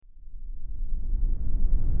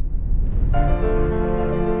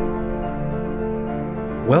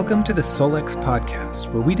Welcome to the Solex podcast,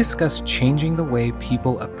 where we discuss changing the way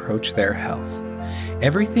people approach their health.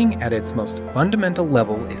 Everything at its most fundamental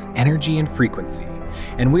level is energy and frequency,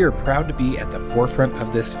 and we are proud to be at the forefront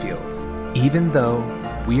of this field, even though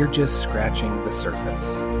we are just scratching the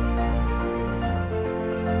surface.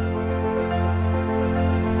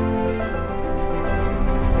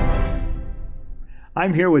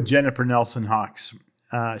 I'm here with Jennifer Nelson Hawks.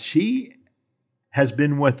 She has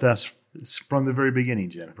been with us from the very beginning,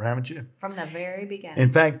 Jennifer, haven't you? From the very beginning.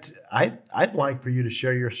 In fact, I'd like for you to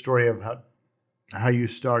share your story of how you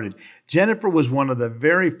started. Jennifer was one of the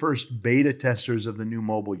very first beta testers of the new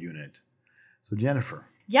mobile unit. So Jennifer.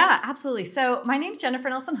 Yeah, absolutely. So my name's Jennifer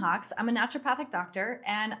Nelson Hawks. I'm a naturopathic doctor,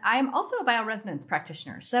 and I'm also a bioresonance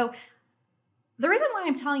practitioner. So the reason why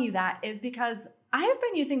I'm telling you that is because I have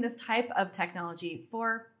been using this type of technology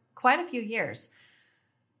for quite a few years.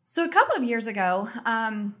 So a couple of years ago,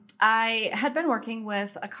 I had been working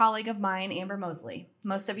with a colleague of mine, Amber Mosley.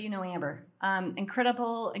 Most of you know Amber.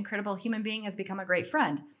 Incredible human being, has become a great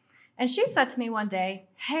friend. And she said to me one day,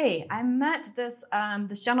 "Hey, I met this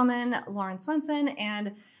gentleman, Lauren Swenson,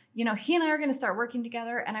 and he and I are going to start working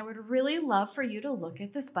together, and I would really love for you to look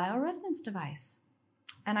at this bioresonance device."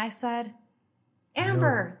 And I said,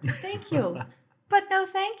 "Amber, no. Thank you, but no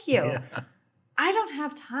thank you. Yeah. I don't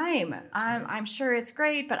have time. I'm sure it's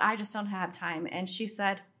great, but I just don't have time." And she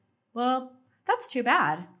said, "Well, that's too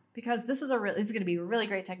bad, because this is going to be really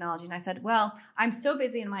great technology." And I said, "Well, I'm so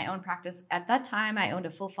busy in my own practice." At that time, I owned a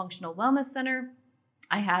full functional wellness center.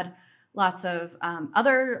 I had lots of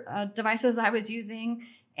other devices I was using.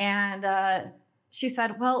 And she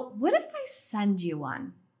said, "Well, what if I send you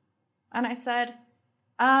one?" And I said,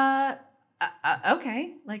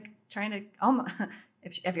 okay, like trying to,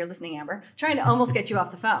 if you're listening, Amber, trying to almost get you off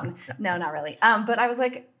the phone. No, not really. But I was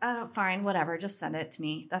like, fine, whatever, just send it to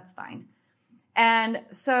me. That's fine. And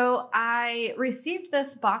so I received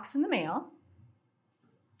this box in the mail,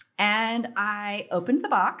 and I opened the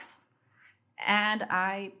box, and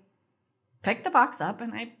I picked the box up,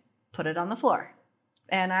 and I put it on the floor,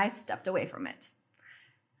 and I stepped away from it.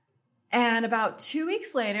 And about 2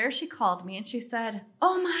 weeks later, she called me and she said,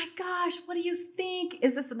 "Oh my gosh, what do you think?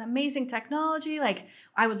 Is this an amazing technology? Like,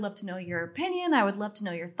 I would love to know your opinion. I would love to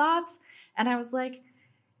know your thoughts." And I was like,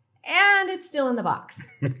 "And it's still in the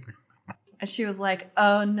box." And she was like,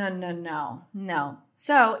 "Oh, no.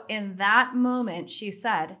 So in that moment, she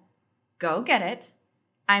said, "Go get it.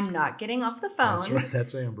 I'm not getting off the phone." That's right.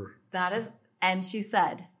 That's Amber. That is. And she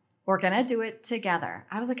said, "We're going to do it together."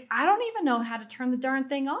 I was like, I don't even know how to turn the darn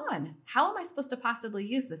thing on. How am I supposed to possibly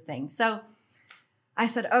use this thing? So I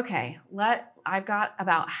said, okay, I've got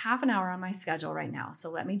about half an hour on my schedule right now. So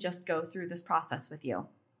let me just go through this process with you.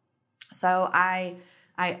 So I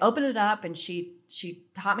opened it up, and she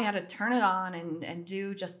taught me how to turn it on and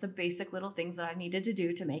do just the basic little things that I needed to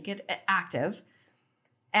do to make it active.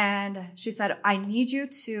 And she said,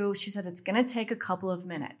 she said, "It's going to take a couple of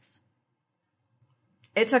minutes."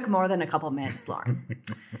 It took more than a couple of minutes, Lauren.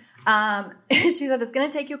 She said, "It's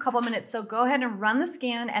going to take you a couple of minutes, so go ahead and run the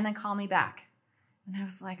scan and then call me back." And I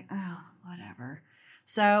was like, oh, whatever.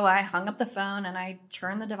 So I hung up the phone and I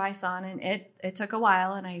turned the device on, and it took a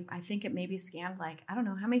while. And I think it maybe scanned I don't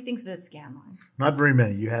know, how many things did it scan, Lauren? Not very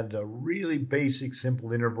many. You had a really basic,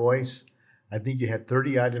 simple inner voice. I think you had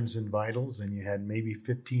 30 items in vitals, and you had maybe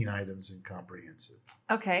 15 items in comprehensive.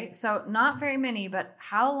 Okay, so not very many, but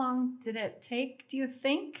how long did it take, do you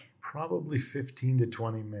think? Probably 15 to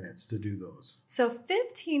 20 minutes to do those. So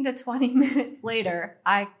 15 to 20 minutes later,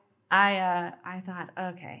 I thought,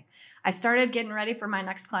 okay. I started getting ready for my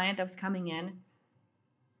next client that was coming in,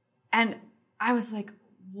 and I was like,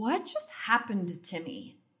 what just happened to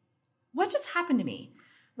me? What just happened to me?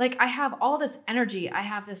 Like, I have all this energy, I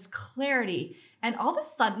have this clarity, and all of a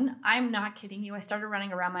sudden, I'm not kidding you, I started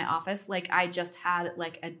running around my office like I just had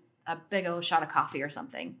a big old shot of coffee or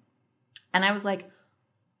something. And I was like,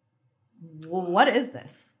 what is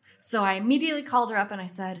this? So I immediately called her up and I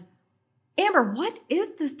said, "Amber, what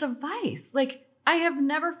is this device? Like, I have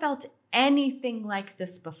never felt anything like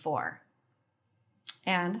this before."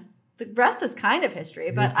 And the rest is kind of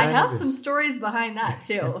history, but I have some stories behind that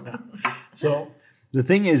too. So the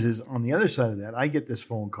thing is on the other side of that, I get this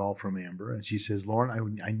phone call from Amber, and she says,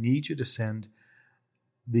 "Lauren, I need you to send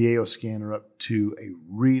the AO scanner up to a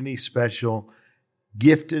really special,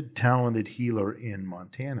 gifted, talented healer in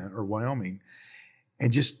Montana or Wyoming,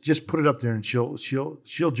 and just put it up there, and she'll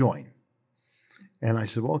join." And I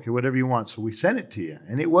said, "Well, okay, whatever you want." So we sent it to you,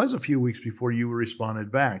 and it was a few weeks before you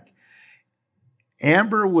responded back.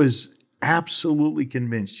 Amber was absolutely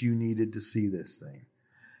convinced you needed to see this thing,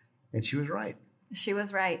 and she was right. She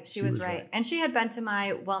was right. She She was was right. right. And she had been to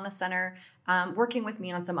my wellness center, working with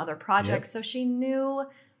me on some other projects. Yep. So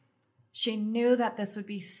she knew that this would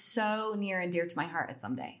be so near and dear to my heart at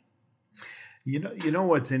some day. You know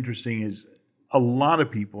what's interesting is a lot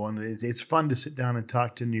of people, and it's fun to sit down and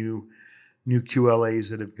talk to new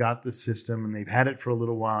QLAs that have got the system and they've had it for a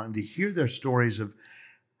little while, and to hear their stories of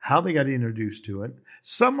how they got introduced to it.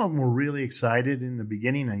 Some of them were really excited in the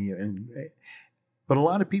beginning, but a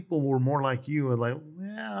lot of people were more like you, like,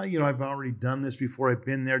 well, I've already done this before. I've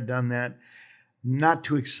been there, done that. Not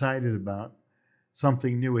too excited about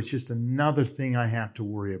something new. It's just another thing I have to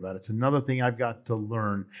worry about. It's another thing I've got to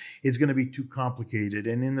learn. It's going to be too complicated.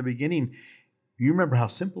 And in the beginning, you remember how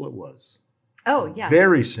simple it was. Oh, yes.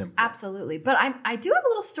 Very simple. Absolutely. But I do have a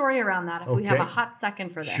little story around that if we have a hot second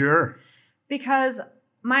for this. Sure. Because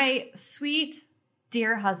my sweet,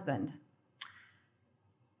 dear husband,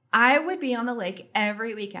 I would be on the lake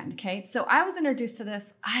every weekend, okay? So I was introduced to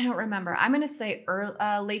this, I don't remember. I'm going to say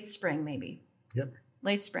late spring, maybe. Yep.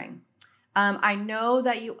 Late spring. I know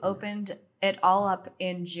that you opened it all up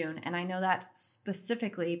in June, and I know that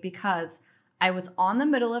specifically because I was on the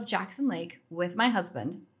middle of Jackson Lake with my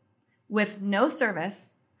husband with no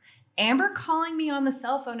service, Amber calling me on the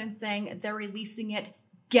cell phone and saying they're releasing it,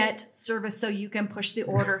 get service so you can push the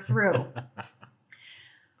order through.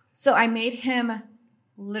 So I made him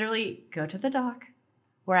literally go to the dock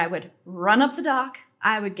where I would run up the dock.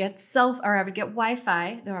 I would get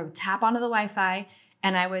Wi-Fi. Then I would tap onto the Wi-Fi,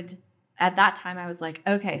 and at that time I was like,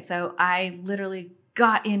 okay, so I literally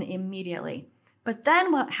got in immediately. But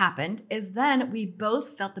then what happened is then we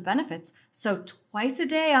both felt the benefits. So twice a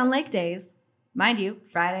day on lake days, mind you,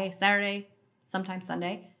 Friday, Saturday, sometimes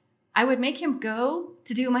Sunday, I would make him go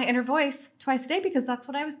to do my inner voice twice a day because that's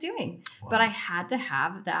what I was doing. Wow. But I had to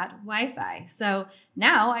have that Wi-Fi. So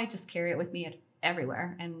now I just carry it with me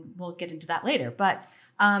everywhere, and we'll get into that later. But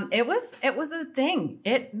it was a thing.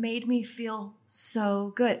 It made me feel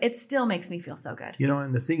so good. It still makes me feel so good.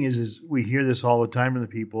 And the thing is we hear this all the time from the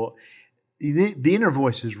people. The inner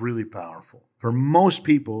voice is really powerful. For most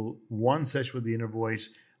people, one session with the inner voice,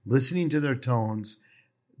 listening to their tones,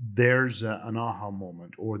 there's an aha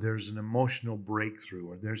moment, or there's an emotional breakthrough,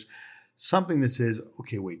 or there's something that says,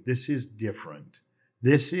 okay, wait, this is different.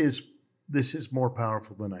 This is more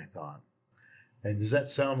powerful than I thought. And does that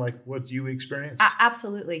sound like what you experienced?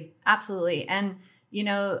 Absolutely. Absolutely. And,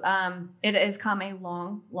 it has come a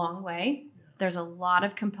long, long way. Yeah. There's a lot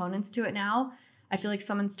of components to it now. I feel like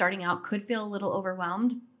someone starting out could feel a little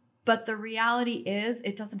overwhelmed, but the reality is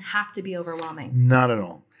it doesn't have to be overwhelming. Not at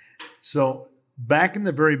all. So back in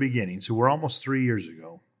the very beginning, so we're almost 3 years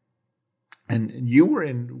ago, and you were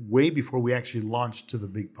in way before we actually launched to the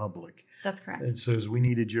big public. That's correct. And so we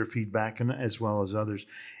needed your feedback, and as well as others.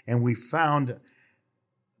 And we found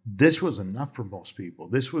this was enough for most people.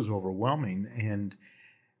 This was overwhelming. And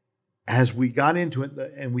as we got into it,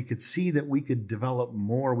 and we could see that we could develop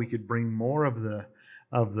more, we could bring more of the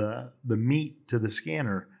meat to the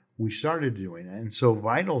scanner, we started doing it. And so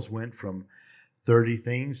vitals went from 30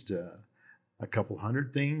 things to a couple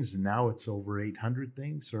hundred things. And now it's over 800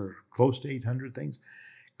 things, or close to 800 things.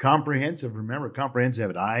 Comprehensive, remember, comprehensive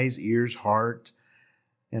had eyes, ears, heart,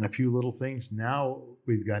 and a few little things. Now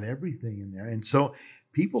we've got everything in there. And so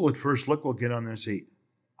people at first look will get on there and say,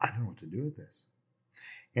 I don't know what to do with this.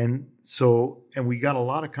 And we got a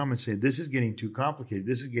lot of comments saying, this is getting too complicated.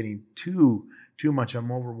 This is getting too much.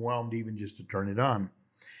 I'm overwhelmed even just to turn it on.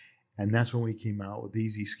 And that's when we came out with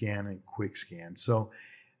Easy Scan and Quick Scan. So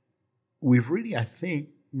we've really, I think,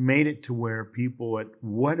 made it to where people at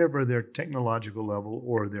whatever their technological level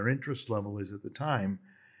or their interest level is at the time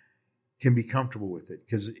can be comfortable with it.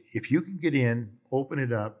 Because if you can get in, open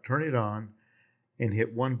it up, turn it on, and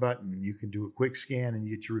hit one button, you can do a quick scan and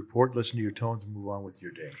you get your report, listen to your tones, and move on with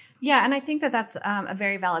your day. Yeah, and I think that that's a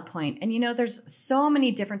very valid point. And there's so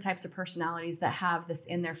many different types of personalities that have this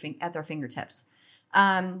in at their fingertips.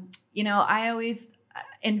 I always,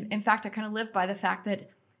 in fact, I kind of live by the fact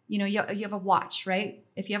that you have a watch, right?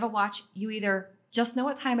 If you have a watch, you either just know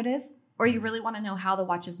what time it is, or you really want to know how the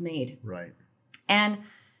watch is made. Right. And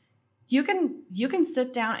you can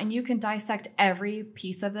sit down and you can dissect every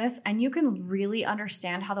piece of this, and you can really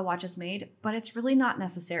understand how the watch is made, but it's really not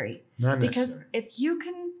necessary. Because if you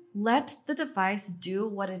can let the device do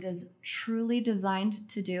what it is truly designed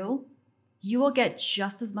to do, you will get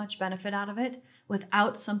just as much benefit out of it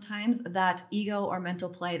without sometimes that ego or mental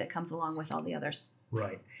play that comes along with all the others.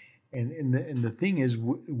 Right. And the thing is,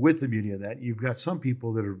 with the beauty of that, you've got some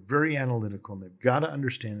people that are very analytical, and they've got to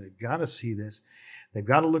understand it. They've got to see this. They've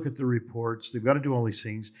got to look at the reports. They've got to do all these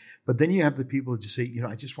things. But then you have the people that just say,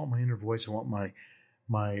 I just want my inner voice. I want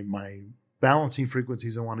my balancing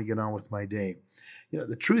frequencies. I want to get on with my day.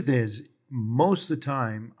 The truth is, most of the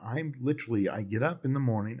time, I get up in the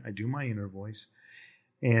morning, I do my inner voice,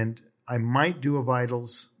 and I might do a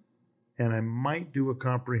vitals and I might do a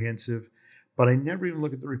comprehensive, but I never even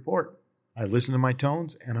look at the report. I listen to my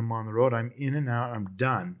tones and I'm on the road. I'm in and out. I'm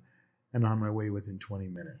done and on my way within 20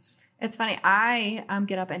 minutes. It's funny. I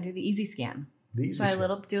get up and do the easy scan. I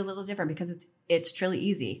do a little different because it's truly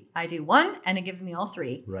easy. I do one and it gives me all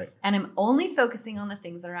three. Right. And I'm only focusing on the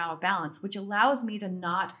things that are out of balance, which allows me to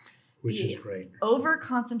not is great. Over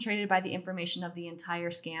concentrated by the information of the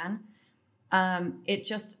entire scan. I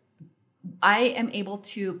am able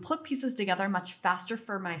to put pieces together much faster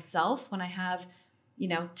for myself when I have,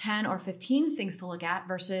 10 or 15 things to look at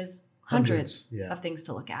versus hundreds of things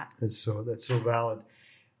to look at. That's so valid.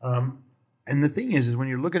 And the thing is when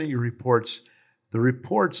you're looking at your reports, the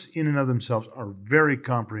reports in and of themselves are very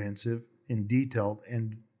comprehensive and detailed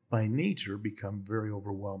and by nature become very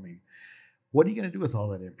overwhelming. What are you going to do with all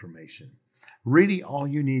that information? Really, all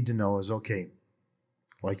you need to know is, okay,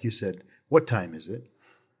 like you said, what time is it?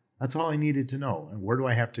 That's all I needed to know. And where do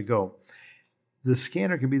I have to go? The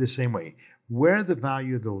scanner can be the same way. Where the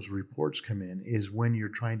value of those reports come in is when you're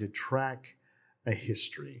trying to track a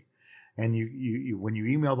history. And you when you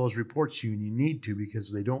email those reports to you, and you need to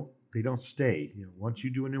because they don't stay. Once you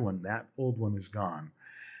do a new one, that old one is gone.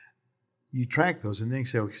 You track those and then you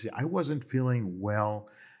say, okay, I wasn't feeling well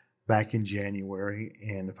back in January.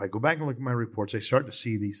 And if I go back and look at my reports, I start to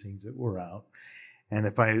see these things that were out. And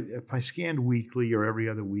if I scanned weekly or every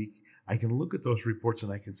other week, I can look at those reports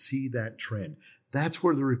and I can see that trend. That's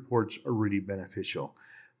where the reports are really beneficial.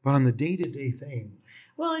 But on the day-to-day thing,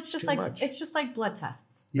 well, it's just like blood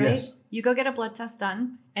tests, right? Yes. You go get a blood test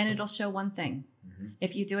done and it'll show one thing. Mm-hmm.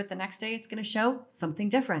 If you do it the next day, it's going to show something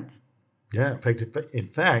different. Yeah. In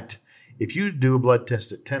fact, if you do a blood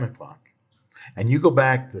test at 10 o'clock and you go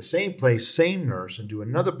back to the same place, same nurse, and do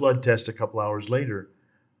another blood test a couple hours later,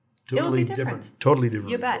 it will be different. Totally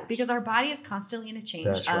different. You bet. reports. Because our body is constantly in a change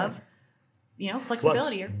That's of, right.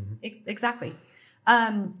 flexibility. Mm-hmm. Exactly.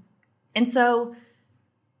 And so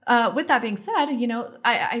with that being said,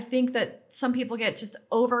 I think that some people get just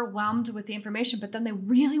overwhelmed with the information, but then they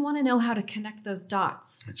really want to know how to connect those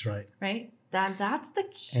dots. That's right. Right? That's the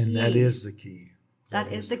key. And that is the key.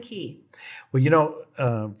 That is the key. Well,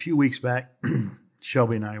 a few weeks back,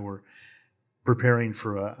 Shelby and I were preparing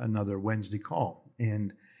for another Wednesday call.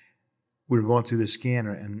 And we were going through the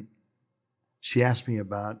scanner, and she asked me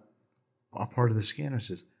about a part of the scanner.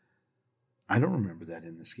 Says, I don't remember that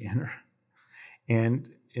in the scanner. And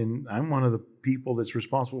I'm one of the people that's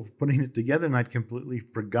responsible for putting it together, and I'd completely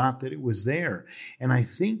forgot that it was there. And I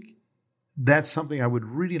think that's something I would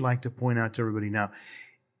really like to point out to everybody now.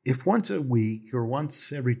 If once a week or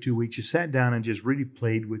once every 2 weeks you sat down and just really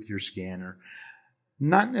played with your scanner,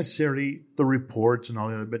 not necessarily the reports and all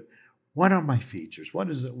the other, but what are my features? What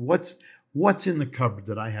is it? What's in the cupboard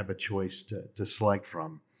that I have a choice to select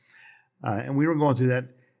from? And we were going through that.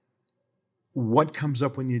 What comes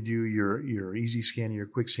up when you do your easy scan, your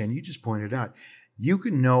quick scan? You just pointed out. You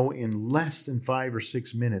can know in less than 5 or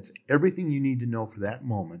 6 minutes everything you need to know for that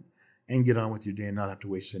moment and get on with your day and not have to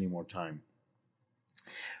waste any more time.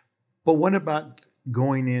 But what about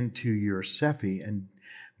going into your Cephi and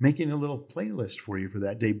making a little playlist for you for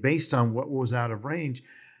that day based on what was out of range?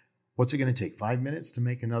 What's it going to take? 5 minutes to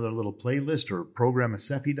make another little playlist or program a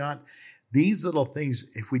Cephi dot? These little things,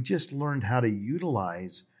 if we just learned how to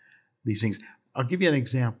utilize these things. I'll give you an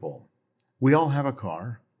example. We all have a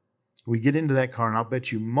car. We get into that car, and I'll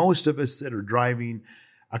bet you most of us that are driving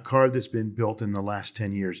a car that's been built in the last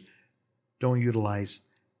 10 years don't utilize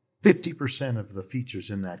 50% of the features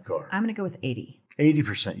in that car. I'm going to go with 80.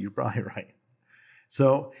 80%, you're probably right.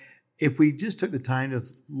 So if we just took the time to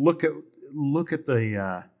look at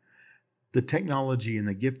the technology and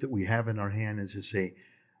the gift that we have in our hand, is to say,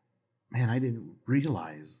 man, I didn't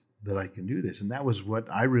realize that I can do this. And that was what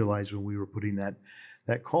I realized when we were putting that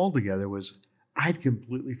call together, was I'd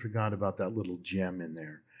completely forgot about that little gem in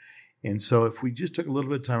there. And so if we just took a little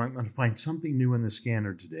bit of time, I'm going to find something new in the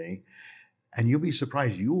scanner today, and you'll be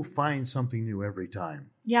surprised. You'll find something new every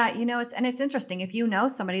time. Yeah, it's interesting. If you know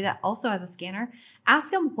somebody that also has a scanner,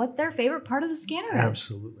 ask them what their favorite part of the scanner is.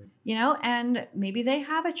 Absolutely. And maybe they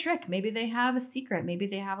have a trick. Maybe they have a secret. Maybe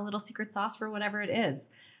they have a little secret sauce for whatever it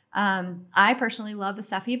is. I personally love the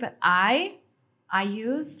Cephi, but I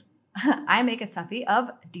make a Cephi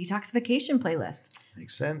of detoxification playlist.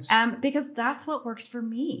 Makes sense. Because that's what works for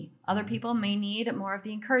me. Other people may need more of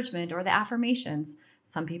the encouragement or the affirmations.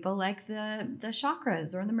 Some people like the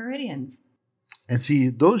chakras or the meridians. And see,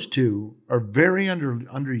 those two are very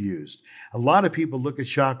underused. A lot of people look at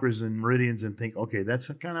chakras and meridians and think, okay, that's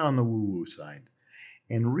kind of on the woo-woo side.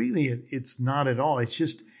 And really, it's not at all. It's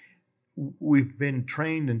just we've been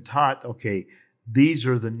trained and taught, okay, these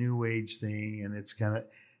are the new age thing, and it's kind of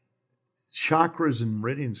chakras and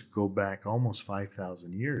meridians go back almost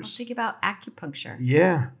 5,000 years. I'll think about acupuncture.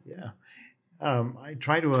 Yeah. I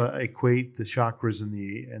try to equate the chakras and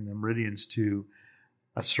the meridians to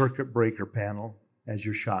a circuit breaker panel as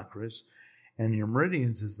your chakras, and your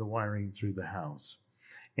meridians is the wiring through the house.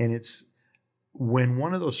 And it's when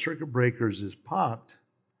one of those circuit breakers is popped,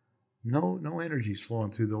 no energy is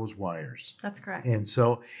flowing through those wires. That's correct.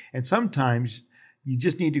 And sometimes you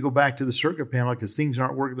just need to go back to the circuit panel because things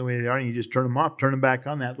aren't working the way they are, and you just turn them off, turn them back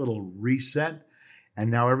on, that little reset,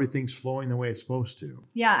 and now everything's flowing the way it's supposed to.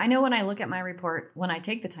 Yeah, I know when I look at my report, when I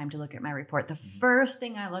take the time to look at my report, the first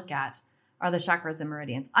thing I look at are the chakras and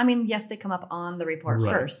meridians. I mean, yes, they come up on the report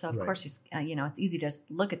first. So, of course, it's easy to just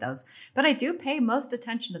look at those. But I do pay most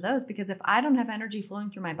attention to those because if I don't have energy flowing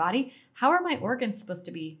through my body, how are my organs supposed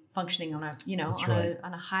to be functioning on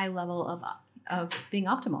a high level of being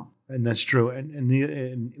optimal? And that's true.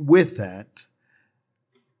 And with that,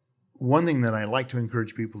 one thing that I like to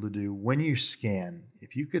encourage people to do when you scan,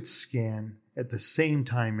 if you could scan at the same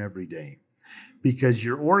time every day, because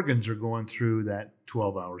your organs are going through that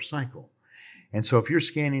 12-hour cycle. And so if you're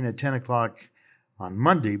scanning at 10 o'clock on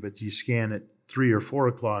Monday, but you scan at 3 or 4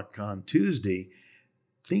 o'clock on Tuesday,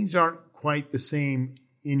 things aren't quite the same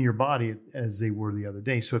in your body as they were the other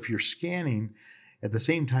day. So if you're scanning at the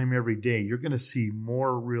same time every day, you're going to see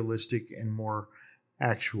more realistic and more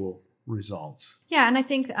actual results. Yeah, and I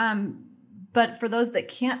think, but for those that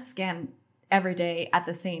can't scan every day at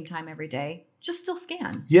the same time every day, just still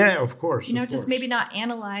scan. Yeah, of course. Just maybe not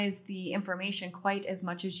analyze the information quite as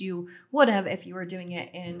much as you would have if you were doing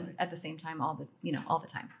it at the same time all the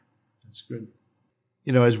time. That's good.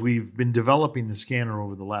 As we've been developing the scanner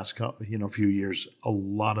over the last few years, a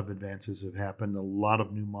lot of advances have happened. A lot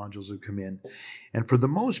of new modules have come in, and for the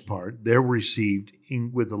most part, they're received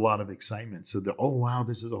with a lot of excitement. So oh wow,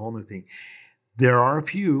 this is a whole new thing. There are a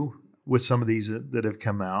few with some of these that have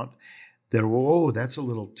come out that, that's a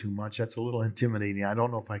little too much. That's a little intimidating. I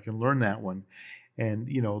don't know if I can learn that one. And,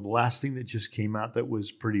 the last thing that just came out that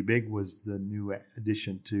was pretty big was the new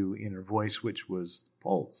addition to Inner Voice, which was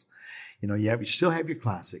Pulse. You still have your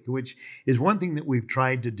classic, which is one thing that we've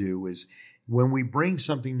tried to do is when we bring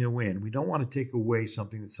something new in, we don't want to take away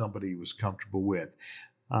something that somebody was comfortable with.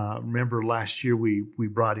 Remember last year we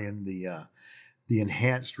brought in the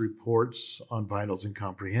enhanced reports on vitals and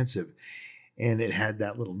comprehensive. And it had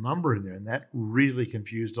that little number in there, and that really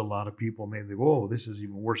confused a lot of people. Maybe they go, this is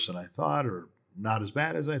even worse than I thought, or not as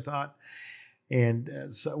bad as I thought. And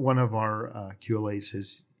so one of our QLAs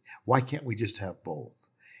says, why can't we just have both?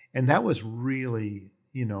 And that was really,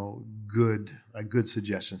 a good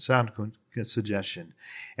suggestion, sound good suggestion.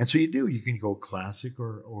 And so you can go classic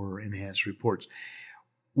or enhanced reports.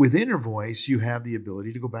 With Inner Voice, you have the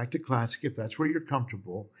ability to go back to classic if that's where you're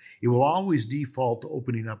comfortable. It will always default to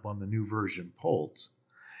opening up on the new version, Pulse,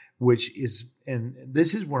 and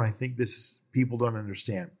this is where I think people don't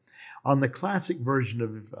understand. On the classic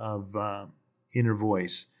version of Inner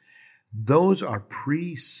Voice, those are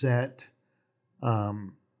preset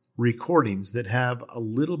recordings that have a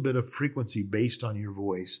little bit of frequency based on your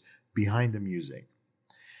voice behind the music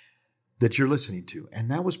that you're listening to. And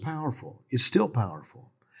that was powerful. It's still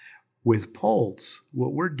powerful. With Pulse,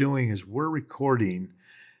 what we're doing is we're recording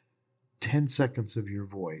 10 seconds of your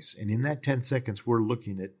voice. And in that 10 seconds, we're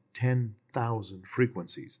looking at 10,000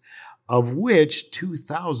 frequencies, of which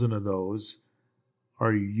 2,000 of those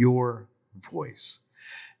are your voice.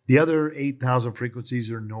 The other 8,000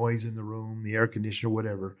 frequencies are noise in the room, the air conditioner,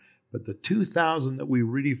 whatever. But the 2,000 that we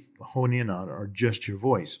really hone in on are just your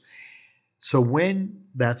voice. So when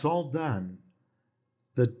that's all done,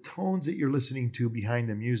 the tones that you're listening to behind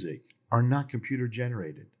the music are not computer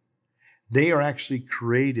generated. They are actually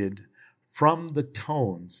created from the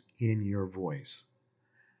tones in your voice.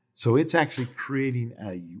 So it's actually creating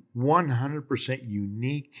a 100%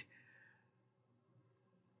 unique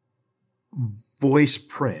voice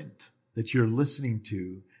print that you're listening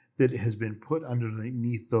to that has been put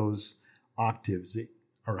underneath those octaves that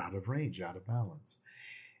are out of range, out of balance.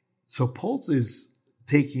 So Pulse is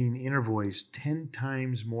taking Inner Voice 10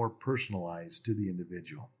 times more personalized to the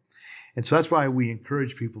individual. And so that's why we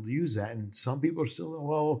encourage people to use that. And some people are still,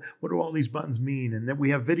 well, what do all these buttons mean? And then we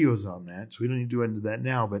have videos on that, so we don't need to go into that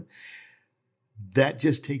now. But that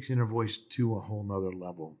just takes Inner Voice to a whole nother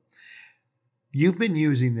level. You've been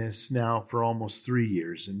using this now for almost 3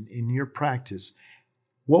 years. And in your practice,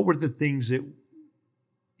 what were the things that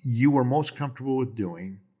you were most comfortable with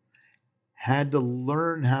doing, had to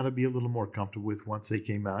learn how to be a little more comfortable with once they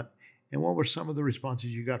came out? And what were some of the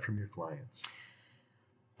responses you got from your clients?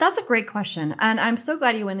 That's a great question. And I'm so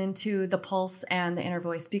glad you went into the pulse and the inner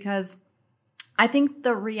voice, because I think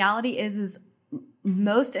the reality is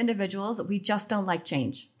most individuals, we just don't like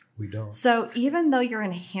change. We don't. So even though you're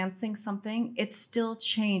enhancing something, it's still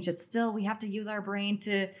change. It's still, we have to use our brain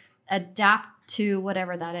to adapt to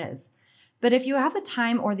whatever that is. But if you have the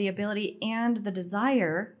time or the ability and the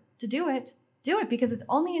desire to do it, because it's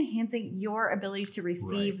only enhancing your ability to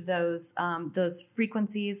receive those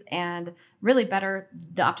frequencies and really better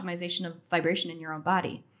the optimization of vibration in your own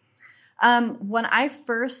body. When I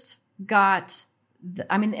first got, the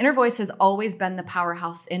inner voice has always been the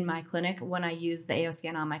powerhouse in my clinic when I use the AO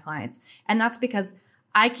scan on my clients. And that's because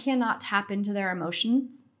I cannot tap into their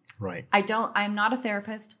emotions. Right. I'm not a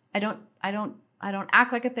therapist. I don't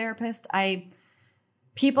act like a therapist.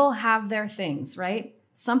 People have their things, right?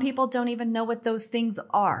 Some people don't even know what those things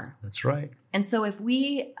are. That's right. And so if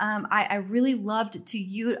I really loved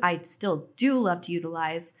to I still do love to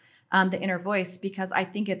utilize the inner voice, because I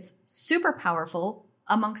think it's super powerful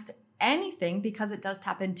amongst anything, because it does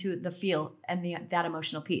tap into the feel and that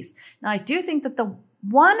emotional piece. Now, I do think that the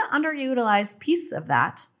one underutilized piece of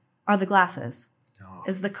that are the glasses,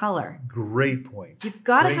 is the color. Great point. You've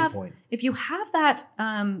got to have, if you have that,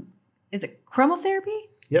 is it chromotherapy?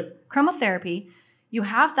 Yep. Chromotherapy. You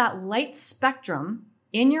have that light spectrum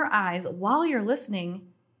in your eyes while you're listening.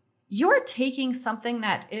 You're taking something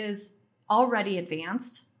that is already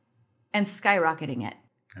advanced and skyrocketing it.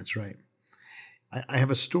 That's right. I have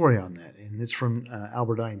a story on that, and it's from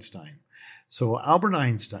Albert Einstein. So Albert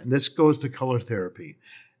Einstein, this goes to color therapy.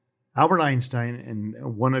 Albert Einstein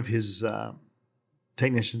and one of his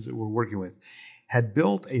technicians that we're working with had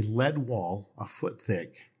built a lead wall a foot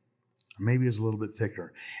thick. Maybe it was a little bit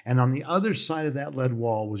thicker. And on the other side of that lead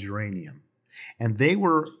wall was uranium. And they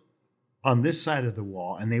were on this side of the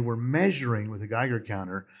wall, and they were measuring with a Geiger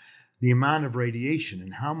counter the amount of radiation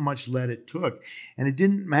and how much lead it took. And it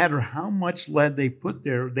didn't matter how much lead they put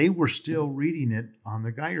there, they were still reading it on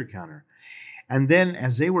their Geiger counter. And then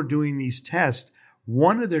as they were doing these tests,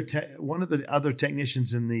 one of the other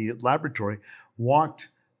technicians in the laboratory walked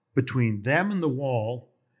between them and the wall.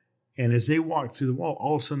 And as they walked through the wall,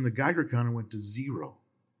 all of a sudden the Geiger counter went to 0.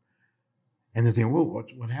 And they're thinking, whoa,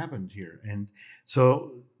 what happened here? And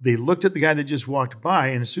so they looked at the guy that just walked by,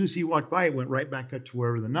 and as soon as he walked by, it went right back up to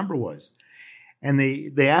wherever the number was. And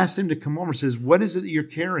they asked him to come over and says, what is it that you're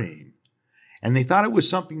carrying? And they thought it was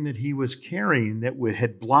something that he was carrying that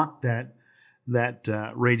had blocked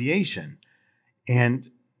that radiation.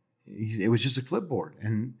 And it was just a clipboard.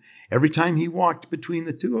 And every time he walked between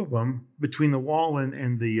the two of them, between the wall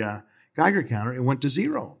and the Geiger counter, it went to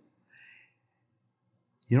 0.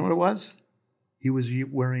 You know what it was? He was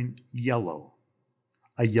wearing yellow,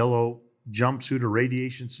 a yellow jumpsuit or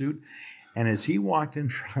radiation suit. And as he walked in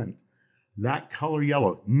front, that color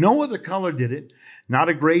yellow, no other color did it, not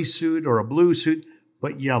a gray suit or a blue suit,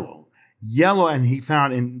 but yellow. Yellow, and he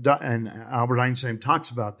found, and Albert Einstein talks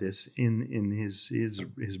about this in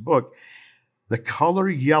his book, the color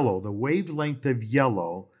yellow, the wavelength of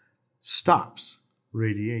yellow stops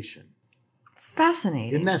radiation.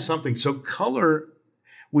 Fascinating. Isn't that something? So color,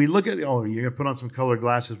 we look at, you're going to put on some color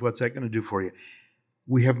glasses, what's that going to do for you?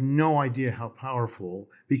 We have no idea how powerful,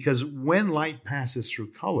 because when light passes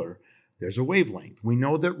through color, there's a wavelength. We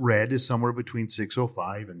know that red is somewhere between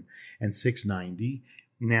 605 and 690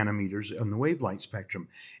 nanometers on the wavelength spectrum.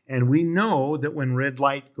 And we know that when red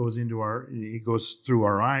light goes through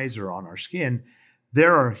our eyes or on our skin,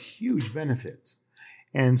 there are huge benefits.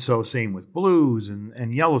 And so same with blues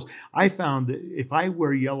and yellows. I found that if I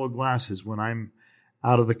wear yellow glasses when I'm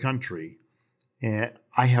out of the country,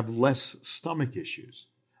 I have less stomach issues.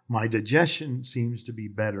 My digestion seems to be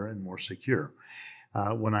better and more secure.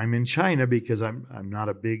 When I'm in China, because I'm not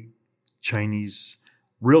a big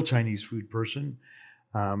real Chinese food person,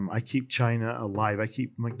 I keep China alive. I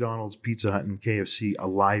keep McDonald's, Pizza Hut, and KFC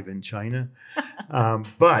alive in China.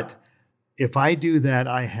 But if I do that,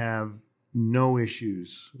 I have no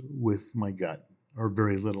issues with my gut, or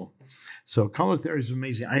very little. So color therapy is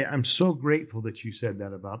amazing. I'm so grateful that you said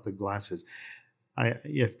that about the glasses.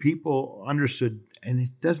 If people understood, and it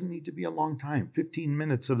doesn't need to be a long time, 15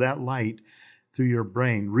 minutes of that light through your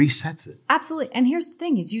brain resets it. Absolutely. And here's the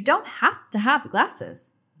thing is you don't have to have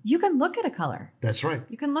glasses. You can look at a color. That's right.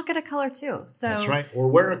 You can look at a color too. So that's right. Or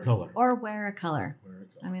wear a color.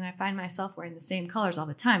 I mean, I find myself wearing the same colors all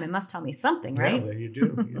the time. It must tell me something, right? Yeah, you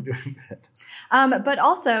do. You do. But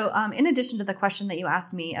also, in addition to the question that you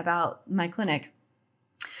asked me about my clinic,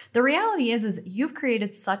 The reality is you've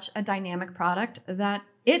created such a dynamic product that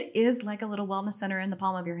it is like a little wellness center in the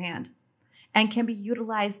palm of your hand and can be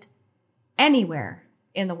utilized anywhere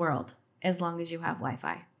in the world as long as you have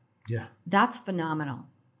Wi-Fi. Yeah. That's phenomenal.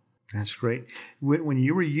 That's great. When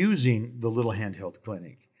you were using the little handheld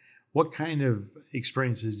clinic, what kind of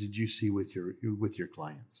experiences did you see with your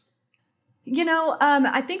clients?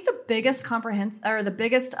 I think the biggest the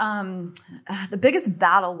biggest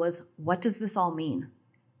battle was, what does this all mean?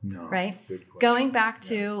 No, right? Good question.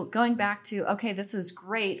 Going back to, okay, this is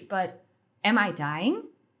great, but am I dying?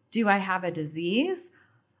 Do I have a disease?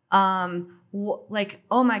 Oh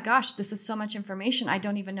my gosh, this is so much information. I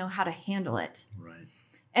don't even know how to handle it. Right.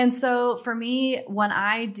 And so for me, when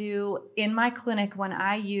I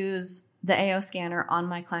use the AO scanner on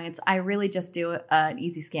my clients, I really just do an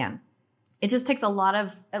easy scan. It just takes a lot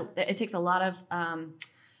of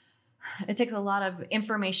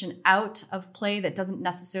information out of play that doesn't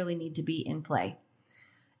necessarily need to be in play.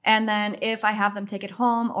 And then if I have them take it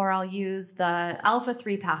home, or I'll use the Alpha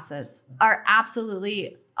 3 passes, are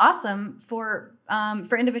absolutely awesome for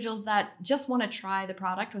individuals that just want to try the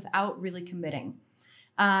product without really committing.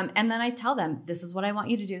 And then I tell them, this is what I want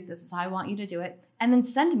you to do. This is how I want you to do it. And then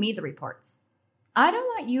send me the reports. I don't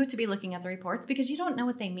want you to be looking at the reports because you don't know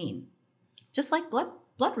what they mean. Just like blood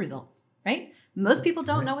results, right? Most people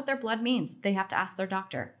don't know what their blood means. They have to ask their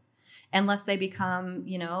doctor, unless they become,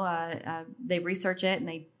 they research it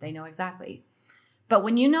and they know exactly. But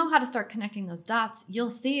when you know how to start connecting those dots, you'll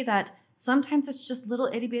see that sometimes it's just little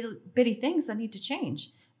itty bitty things that need to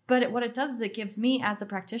change. But what it does is it gives me, as the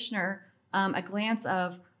practitioner, a glance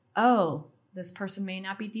of, oh, this person may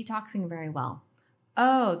not be detoxing very well.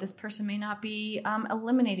 Oh, this person may not be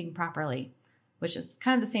eliminating properly, which is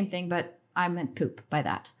kind of the same thing, but I meant poop by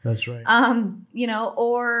that. That's right.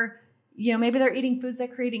 Maybe they're eating foods that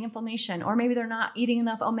are creating inflammation, or maybe they're not eating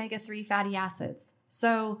enough omega-3 fatty acids.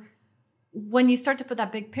 So when you start to put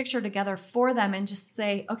that big picture together for them and just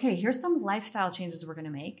say, okay, here's some lifestyle changes we're going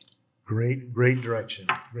to make. Great direction.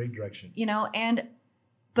 Great direction.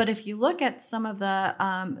 But if you look at some of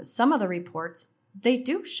the reports, they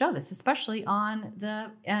do show this, especially on the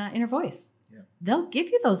Inner Voice. Yeah. They'll give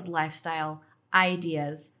you those lifestyle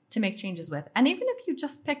ideas to make changes with. And even if you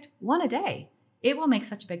just picked one a day, it will make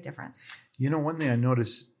such a big difference. One thing I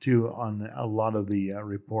noticed too on a lot of the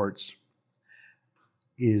reports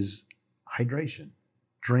is hydration.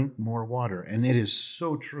 Drink more water. And it is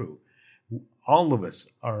so true. All of us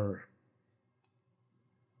are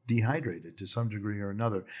dehydrated to some degree or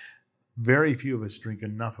another. Very few of us drink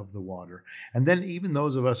enough of the water. And then even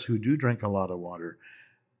those of us who do drink a lot of water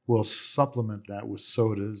will supplement that with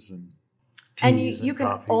sodas and teas and you can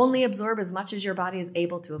coffees. only absorb as much as your body is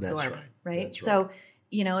able to absorb. That's right. That's So,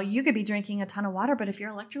 you could be drinking a ton of water, but if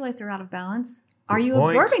your electrolytes are out of balance, are you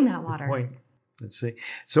absorbing that water? Good point. Let's see.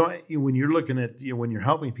 So when you're looking at, when you're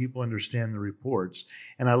helping people understand the reports,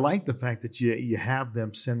 and I like the fact that you have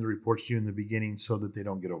them send the reports to you in the beginning so that they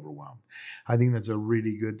don't get overwhelmed. I think that's a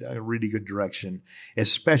really good direction,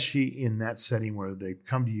 especially in that setting where they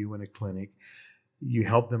come to you in a clinic. You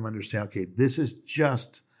help them understand, okay, this is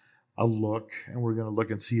just a look, and we're going to look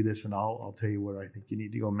and see this, and I'll tell you where I think you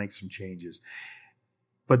need to go make some changes.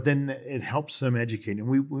 But then it helps them educate. And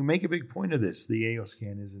we make a big point of this. The AO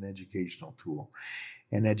scan is an educational tool,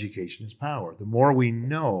 and education is power. The more we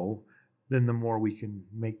know, then the more we can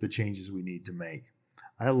make the changes we need to make.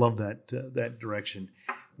 I love that direction.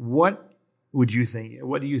 What do you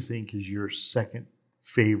think is your second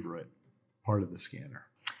favorite part of the scanner?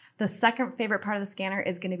 The second favorite part of the scanner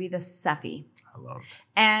is going to be the Cephi. I love it.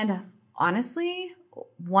 And honestly,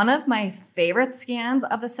 one of my favorite scans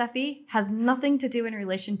of the Cephi has nothing to do in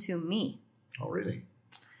relation to me. Oh, really?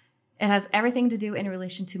 It has everything to do in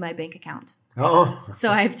relation to my bank account. Oh.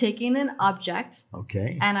 So I've taken an object.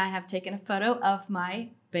 Okay. And I have taken a photo of my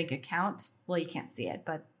bank account. Well, you can't see it,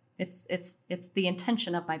 but it's the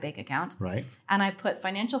intention of my bank account. Right. And I put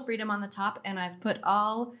financial freedom on the top, and I've put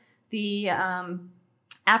all the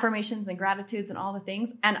affirmations and gratitudes and all the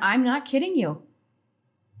things. And I'm not kidding you.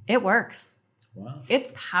 It works. Wow. It's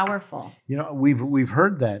powerful. We've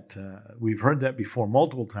heard that before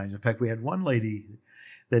multiple times. In fact, we had one lady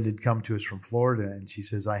that had come to us from Florida, and she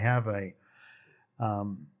says, I have a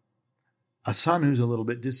son who's a little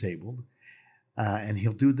bit disabled, and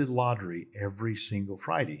he'll do the lottery every single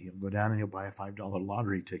Friday. He'll go down and he'll buy a $5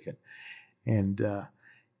 lottery ticket. And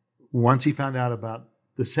once he found out about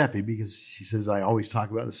the Cephi, because she says, I always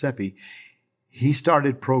talk about the Cephi, he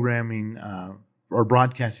started programming or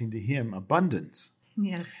broadcasting to him abundance.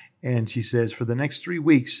 Yes. And she says for the next 3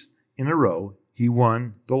 weeks in a row, he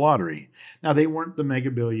won the lottery. Now, they weren't the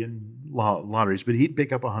mega billion lotteries, but he'd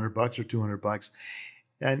pick up $100 or $200.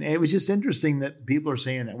 And it was just interesting that people are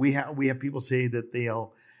saying that. We have people say that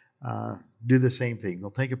they'll do the same thing.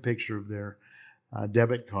 They'll take a picture of their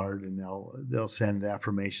debit card and they'll send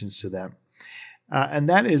affirmations to them. And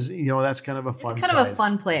that is, that's kind of a fun. It's kind of a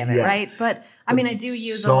fun play of it, right? But I mean, I do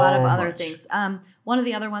use a lot of other things. One of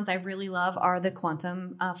the other ones I really love are the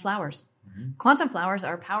quantum flowers. Mm-hmm. Quantum flowers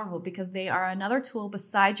are powerful because they are another tool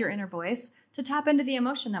besides your inner voice to tap into the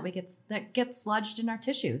emotion that gets lodged in our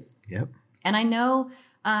tissues. Yep. And I know,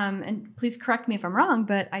 and please correct me if I'm wrong,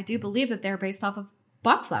 but I do believe that they're based off of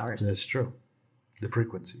Bach flowers. That's true. The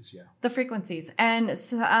frequencies, yeah. The frequencies. And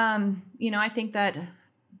so, I think that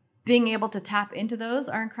being able to tap into those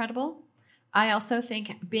are incredible. I also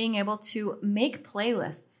think being able to make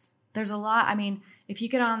playlists. There's a lot. I mean, if you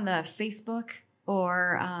get on the Facebook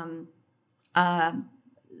or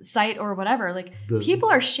site or whatever, people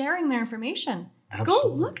are sharing their information. Absolutely.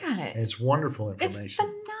 Go look at it. It's wonderful information. It's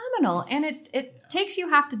phenomenal. And it takes you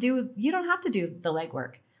don't have to do the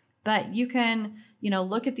legwork, but you can,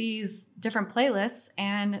 look at these different playlists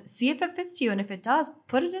and see if it fits you. And if it does,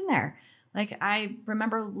 put it in there. Like I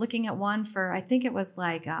remember looking at one for, I think it was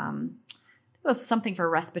it was something for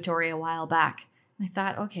respiratory a while back. And I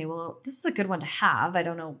thought, okay, well, this is a good one to have. I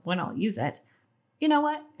don't know when I'll use it. You know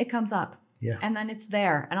what? It comes up. Yeah. And then it's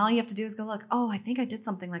there. And all you have to do is go look, oh, I think I did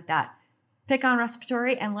something like that. Pick on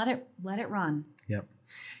respiratory and let it run. Yep.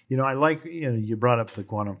 I like, you brought up the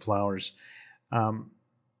quantum flowers.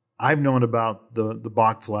 I've known about the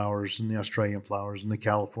Bach flowers and the Australian flowers and the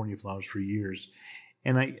California flowers for years.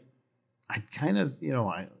 And I kind of,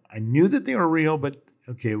 I knew that they were real, but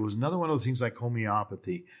okay, it was another one of those things like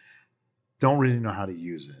homeopathy. Don't really know how to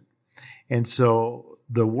use it. And so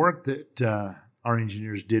the work that our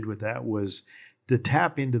engineers did with that was to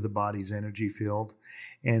tap into the body's energy field.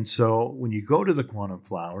 And so when you go to the quantum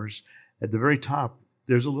flowers, at the very top,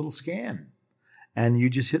 there's a little scan. And you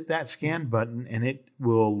just hit that scan button and it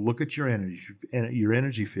will look at your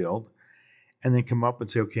energy field and then come up and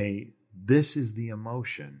say, okay, this is the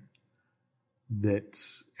emotion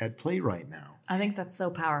that's at play right now. I think that's so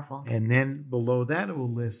powerful. And then below that, it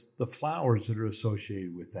will list the flowers that are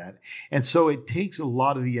associated with that. And so it takes a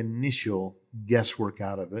lot of the initial guesswork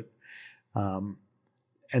out of it. And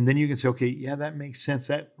then you can say, okay, yeah, that makes sense.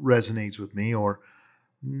 That resonates with me. Or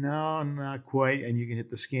no, not quite. And you can hit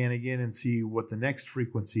the scan again and see what the next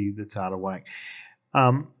frequency that's out of whack.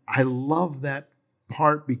 I love that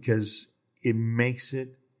part because it makes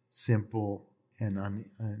it simple and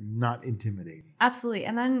not intimidating. Absolutely.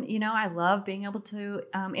 And then, I love being able to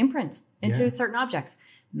imprint into certain objects.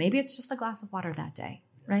 Maybe it's just a glass of water that day,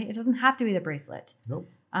 right? It doesn't have to be the bracelet. Nope.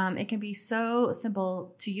 It can be so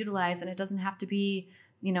simple to utilize, and it doesn't have to be,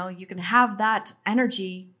 you can have that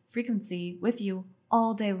energy frequency with you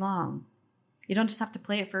all day long. You don't just have to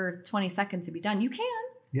play it for 20 seconds to be done. You can.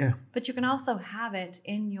 Yeah. But you can also have it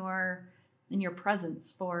in your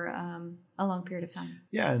presence for a long period of time.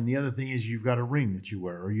 Yeah, and the other thing is you've got a ring that you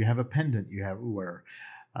wear, or you have a pendant you wear,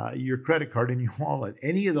 your credit card in your wallet.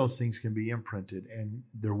 Any of those things can be imprinted, and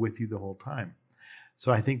they're with you the whole time.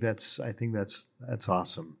 So I think that's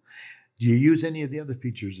awesome. Do you use any of the other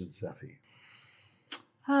features in Cephi?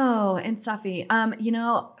 Oh, in Cephi,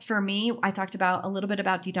 for me, I talked about a little bit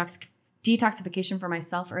about detoxification for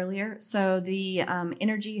myself earlier. So the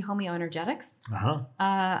energy homeoenergetics,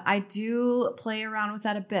 I do play around with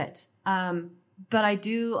that a bit. But I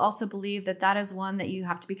do also believe that is one that you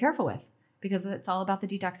have to be careful with because it's all about the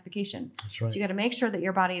detoxification. That's right. So you got to make sure that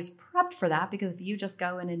your body is prepped for that, because if you just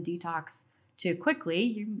go in and detox too quickly,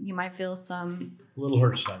 you might feel some little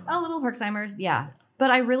Herxheimer's, yes.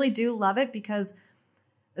 But I really do love it because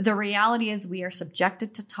the reality is we are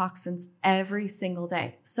subjected to toxins every single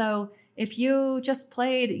day. So if you just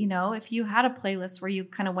played, if you had a playlist where you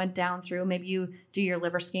kind of went down through, maybe you do your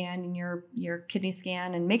liver scan and your kidney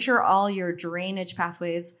scan and make sure all your drainage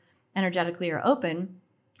pathways energetically are open,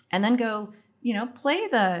 and then go,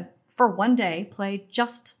 for one day, play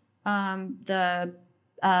just the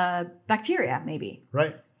bacteria, maybe.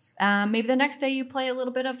 Right. Maybe the next day you play a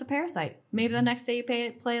little bit of the parasite. Maybe the next day you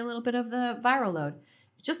play a little bit of the viral load,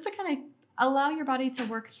 just to kind of allow your body to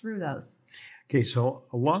work through those. Okay, so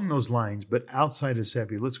along those lines, but outside of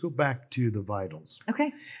Cephi, let's go back to the vitals.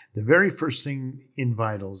 Okay. The very first thing in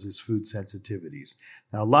vitals is food sensitivities.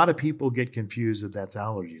 Now, a lot of people get confused that that's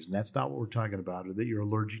allergies, and that's not what we're talking about, or that you're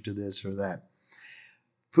allergic to this or that.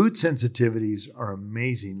 Food sensitivities are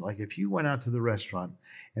amazing. Like if you went out to the restaurant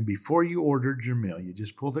and before you ordered your meal, you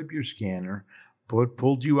just pulled up your scanner,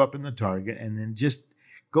 pulled you up in the target, and then just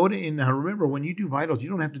Go to, and now remember, when you do vitals, you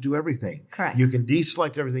don't have to do everything. Correct. You can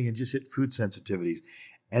deselect everything and just hit food sensitivities.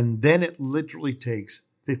 And then it literally takes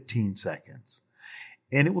 15 seconds.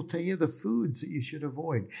 And it will tell you the foods that you should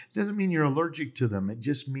avoid. It doesn't mean you're allergic to them. It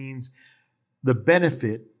just means the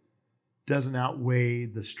benefit doesn't outweigh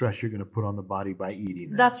the stress you're going to put on the body by eating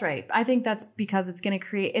them. That's right. I think that's because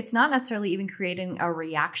it's not necessarily even creating a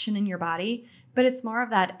reaction in your body, but it's more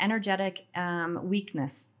of that energetic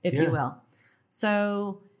weakness, if you will.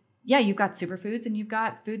 So yeah, you've got superfoods and you've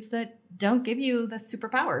got foods that don't give you the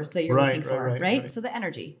superpowers that you're looking for, right? So the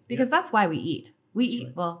energy, because that's why we eat. We eat,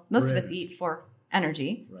 well, most of us eat for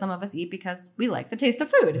energy. Right. Some of us eat because we like the taste of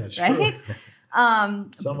food, that's right? True.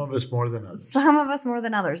 Some of us more than others. Some of us more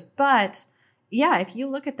than others. But yeah, if you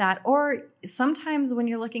look at that, or sometimes when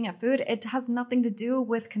you're looking at food, it has nothing to do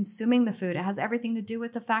with consuming the food. It has everything to do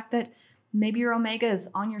with the fact that maybe your omegas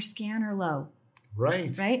on your scan are low.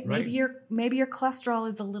 Right. Maybe your cholesterol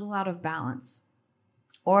is a little out of balance.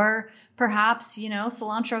 Or perhaps,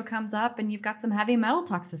 cilantro comes up and you've got some heavy metal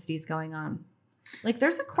toxicities going on. Like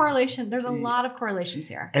there's a correlation. There's a lot of correlations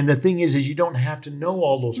here. And the thing is you don't have to know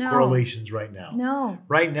all those correlations right now. No.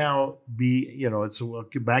 Right now, we'll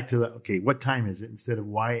get back to what time is it instead of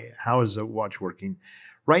how is the watch working?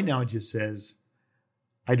 Right now, it just says,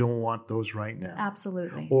 I don't want those right now.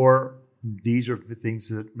 Absolutely. Or these are the things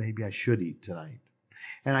that maybe I should eat tonight.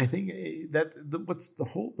 And I think that what's the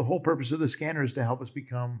whole purpose of the scanner is to help us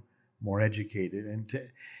become more educated and to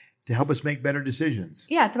help us make better decisions.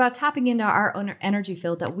 Yeah, it's about tapping into our own energy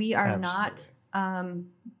field that we are not.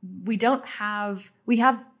 We have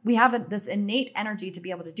this innate energy to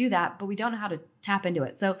be able to do that, but we don't know how to tap into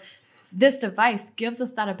it. So this device gives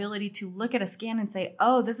us that ability to look at a scan and say,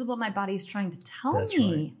 "Oh, this is what my body is trying to tell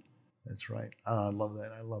me." That's right. I love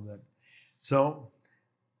that. So,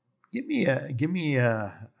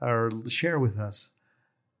 or share with us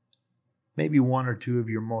maybe one or two of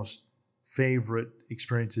your most favorite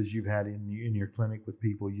experiences you've had in your clinic with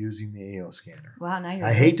people using the AO scanner. Wow, now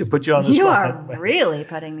I hate to put you on the spot. You are really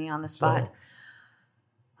putting me on the spot. So,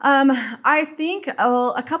 I think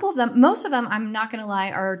a couple of them, most of them, I'm not going to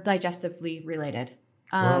lie, are digestively related.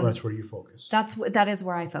 That's where you focus. That is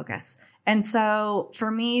where I focus. And so for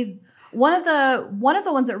me, one of the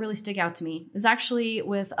ones that really stick out to me is actually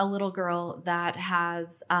with a little girl that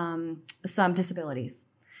has some disabilities.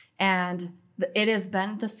 And it has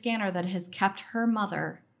been the scanner that has kept her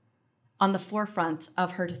mother on the forefront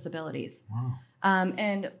of her disabilities. Wow.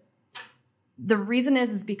 And the reason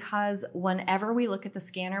is because whenever we look at the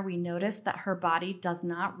scanner, we notice that her body does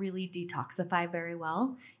not really detoxify very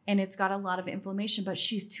well. And it's got a lot of inflammation, but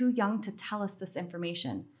she's too young to tell us this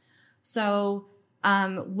information. So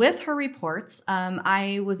with her reports,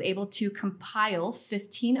 I was able to compile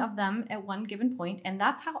 15 of them at one given point, and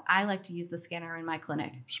that's how I like to use the scanner in my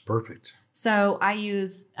clinic. It's perfect. So I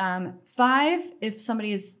use 5 if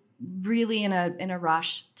somebody is really in a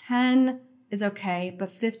rush. 10 is okay, but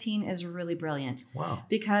 15 is really brilliant. Wow.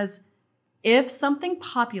 Because if something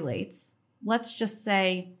populates, let's just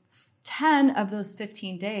say 10 of those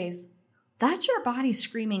 15 days, that's your body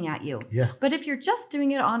screaming at you. Yeah. But if you're just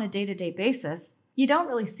doing it on a day-to-day basis, you don't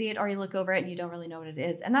really see it, or you look over it and you don't really know what it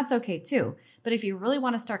is. And that's okay too. But if you really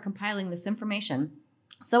want to start compiling this information,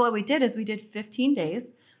 so what we did is we did 15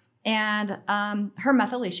 days, and her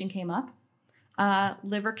methylation came up,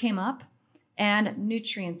 liver came up, and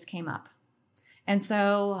nutrients came up. And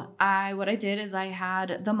so what I did is I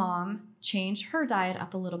had the mom change her diet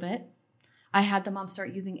up a little bit. I had the mom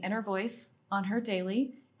start using inner voice on her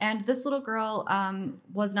daily. And this little girl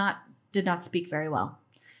did not speak very well.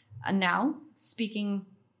 Now speaking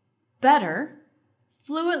better,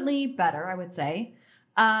 fluently better, I would say.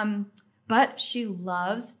 But she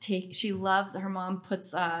loves her mom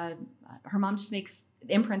just makes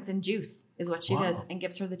imprints in juice is what she does, and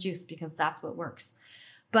gives her the juice because that's what works.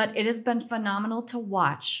 But it has been phenomenal to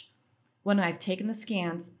watch when I've taken the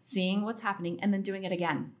scans, seeing what's happening, and then doing it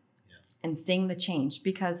again and seeing the change,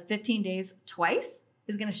 because 15 days twice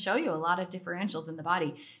is going to show you a lot of differentials in the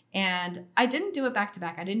body. And I didn't do it back to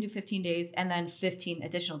back. I didn't do 15 days and then 15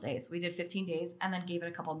 additional days. We did 15 days and then gave it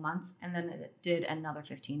a couple of months, and then it did another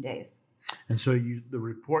 15 days. And so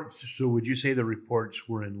would you say the reports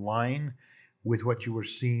were in line with what you were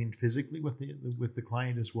seeing physically with the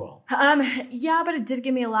client as well? Yeah, but it did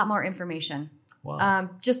give me a lot more information. Wow.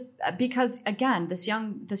 Just because, again, this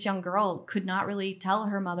young girl could not really tell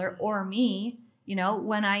her mother or me,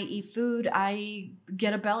 when I eat food, I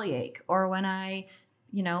get a bellyache, or when I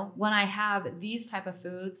have these type of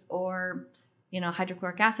foods, or,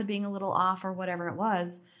 hydrochloric acid being a little off or whatever it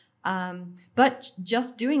was, But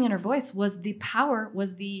just doing inner voice was the power,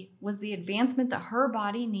 was the advancement that her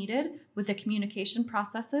body needed with the communication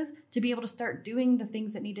processes to be able to start doing the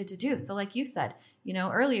things it needed to do. So like you said,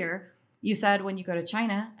 earlier, you said when you go to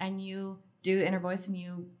China and you do inner voice and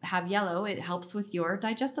you have yellow, it helps with your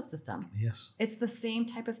digestive system. Yes. It's the same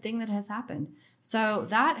type of thing that has happened. So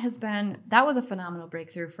that was a phenomenal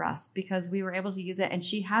breakthrough for us because we were able to use it. And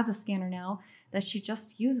she has a scanner now that she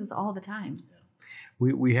just uses all the time. Yeah.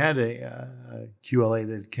 We had a QLA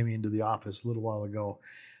that came into the office a little while ago,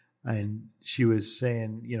 and she was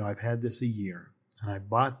saying, I've had this a year, and I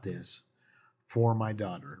bought this for my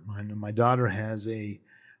daughter. My daughter has a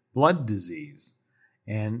blood disease,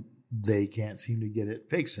 and they can't seem to get it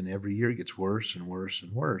fixed, and every year it gets worse and worse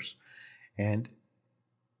and worse. And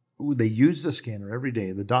they use the scanner every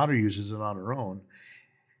day. The daughter uses it on her own,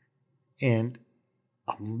 and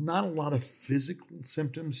not a lot of physical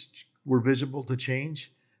symptoms were visible to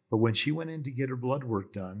change, but when she went in to get her blood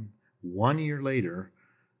work done 1 year later,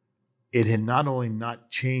 it had not only not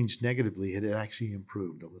changed negatively, it had actually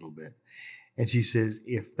improved a little bit. And she says,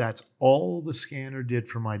 if that's all the scanner did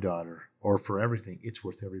for my daughter or for everything, it's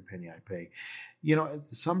worth every penny I pay.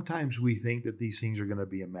 Sometimes we think that these things are going to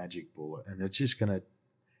be a magic bullet and it's just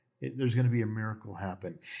there's going to be a miracle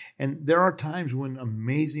happen. And there are times when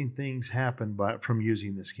amazing things happen from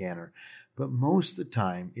using the scanner. But most of the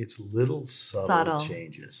time, it's little subtle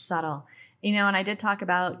changes. Subtle. And I did talk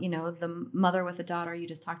about, the mother with a daughter. You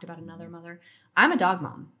just talked about another mother. I'm a dog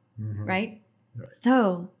mom, right?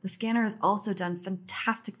 So the scanner has also done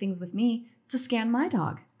fantastic things with me to scan my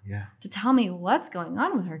dog. Yeah. To tell me what's going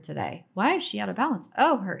on with her today. Why is she out of balance?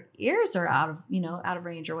 Oh, her ears are out of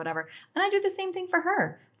range or whatever. And I do the same thing for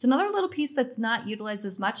her. It's another little piece that's not utilized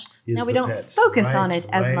as much. Now we don't focus on it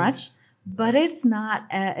as much. But it's not.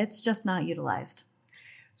 It's just not utilized.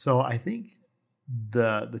 So I think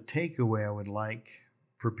the takeaway I would like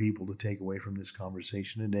for people to take away from this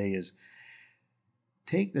conversation today is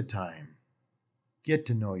take the time, get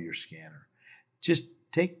to know your scanner. Just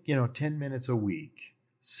take 10 minutes a week,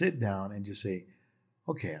 sit down and just say,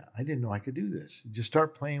 okay, I didn't know I could do this. Just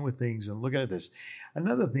start playing with things and look at this.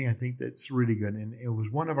 Another thing I think that's really good, and it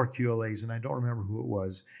was one of our QLAs, and I don't remember who it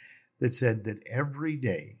was, that said that every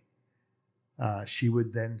day. She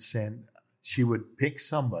would pick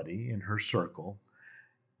somebody in her circle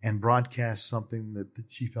and broadcast something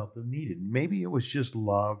that she felt that needed. Maybe it was just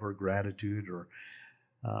love or gratitude or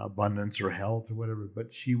abundance or health or whatever,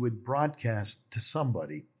 but she would broadcast to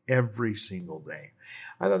somebody every single day.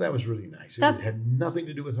 I thought that was really nice. It had nothing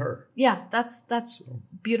to do with her. Yeah, that's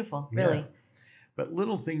beautiful, really. Yeah. But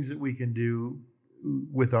little things that we can do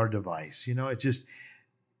with our device, it's just...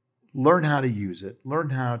 learn how to use it. Learn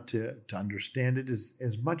how to understand it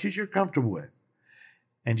as much as you're comfortable with.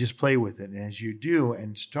 And just play with it. And as you do,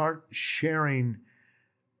 and start sharing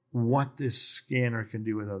what this scanner can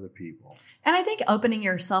do with other people. And I think opening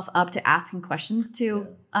yourself up to asking questions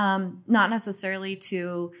not necessarily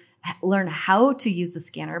to learn how to use the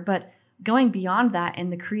scanner, but going beyond that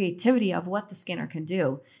and the creativity of what the scanner can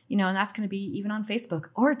do, and that's going to be even on Facebook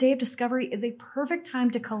or Day of Discovery is a perfect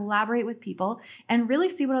time to collaborate with people and really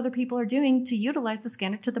see what other people are doing to utilize the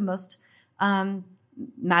scanner to the most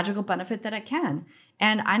magical benefit that it can.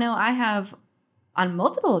 And I know I have on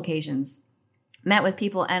multiple occasions met with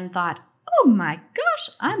people and thought, oh my gosh,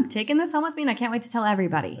 I'm taking this home with me and I can't wait to tell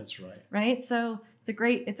everybody. That's right. Right. So it's a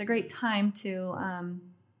great time to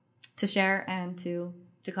share and to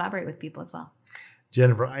collaborate with people as well.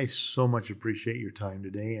 Jennifer, I so much appreciate your time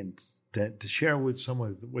today and to share with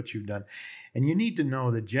someone what you've done. And you need to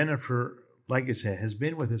know that Jennifer, like I said, has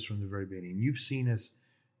been with us from the very beginning. You've seen us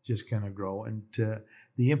just kind of grow, and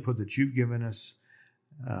the input that you've given us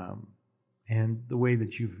and the way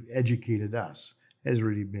that you've educated us has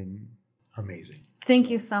really been amazing. Thank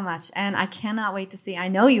you so much. And I cannot wait to see. I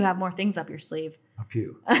know you have more things up your sleeve. A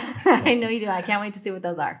few. I know you do. I can't wait to see what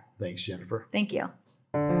those are. Thanks, Jennifer. Thank you.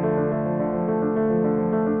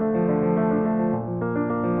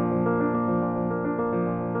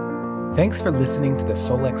 Thanks for listening to the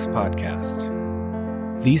Solex podcast.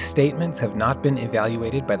 These statements have not been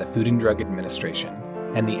evaluated by the Food and Drug Administration,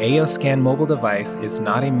 and the AOScan mobile device is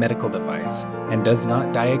not a medical device and does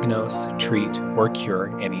not diagnose, treat, or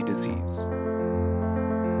cure any disease.